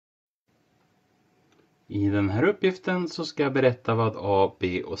I den här uppgiften så ska jag berätta vad A,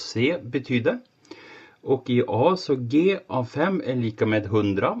 B och C betyder. Och i A så G av 5 är lika med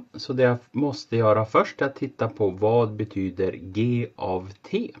 100. Så det jag måste göra först är att titta på vad betyder G av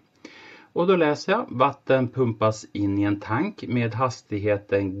T. Och då läser jag: vatten pumpas in i en tank med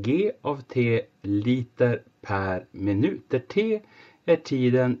hastigheten G av T liter per minut. Där T är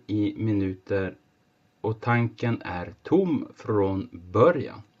tiden i minuter och tanken är tom från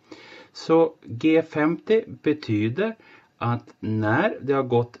början. Så G50 betyder att när det har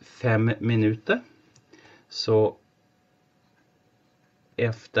gått 5 minuter, så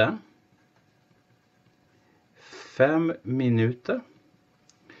efter 5 minuter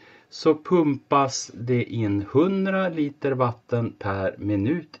så pumpas det in 100 liter vatten per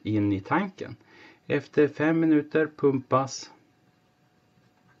minut in i tanken. Efter 5 minuter pumpas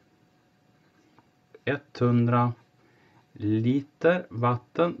 100 liter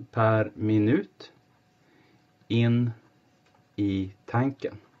vatten per minut in i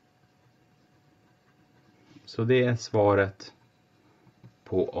tanken. Så det är svaret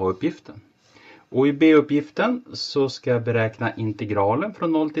på A-uppgiften. Och i B-uppgiften så ska jag beräkna integralen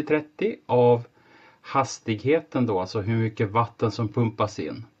från 0 till 30 av hastigheten då, alltså hur mycket vatten som pumpas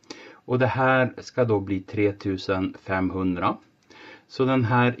in. Och det här ska då bli 3500. Så den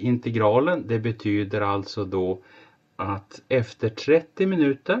här integralen, det betyder alltså då att efter 30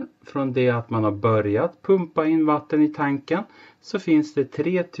 minuter från det att man har börjat pumpa in vatten i tanken så finns det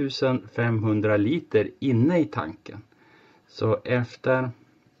 3500 liter inne i tanken. Så efter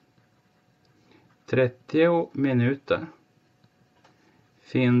 30 minuter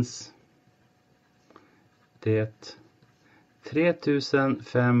finns det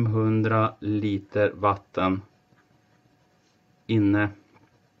 3500 liter vatten inne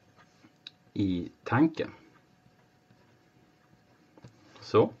i tanken.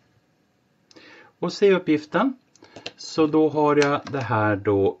 Så. Och C-uppgiften. Så då har jag det här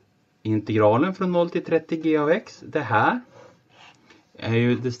då integralen från 0 till 30 g av x. Det här är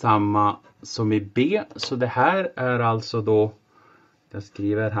ju detsamma som i B. Så det här är alltså då, jag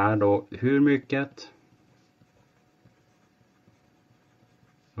skriver här då, hur mycket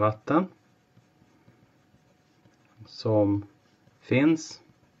vatten som finns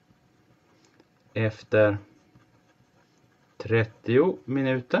efter 30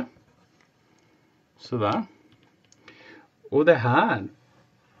 minuter. Sådär. Och det här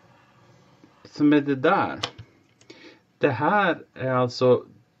som är det där. Det här är alltså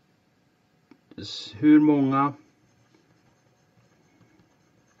hur många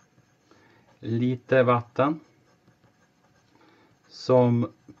liter vatten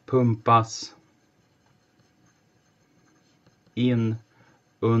som pumpas in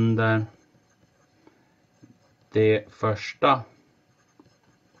under de första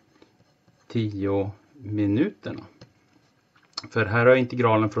 10 minuterna. För här har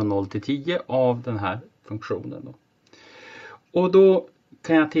integralen från 0 till 10 av den här funktionen då. Och då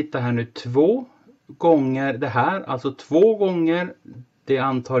kan jag titta här nu 2 gånger det här, alltså 2 gånger det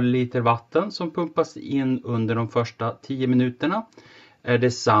antal liter vatten som pumpas in under de första 10 minuterna är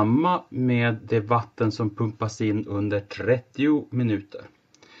detsamma med det vatten som pumpas in under 30 minuter.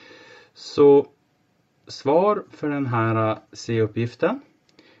 Så svar för den här C-uppgiften: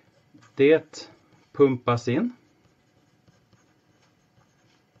 det pumpas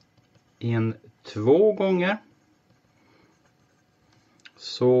in 2 gånger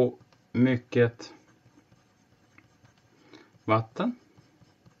så mycket vatten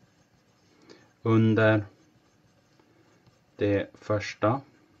under de första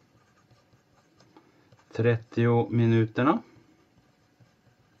 30 minuterna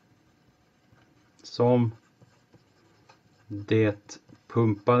som det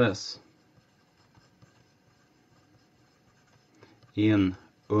pumpades in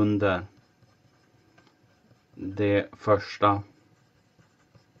under de första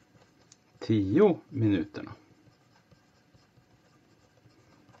 10 minuterna.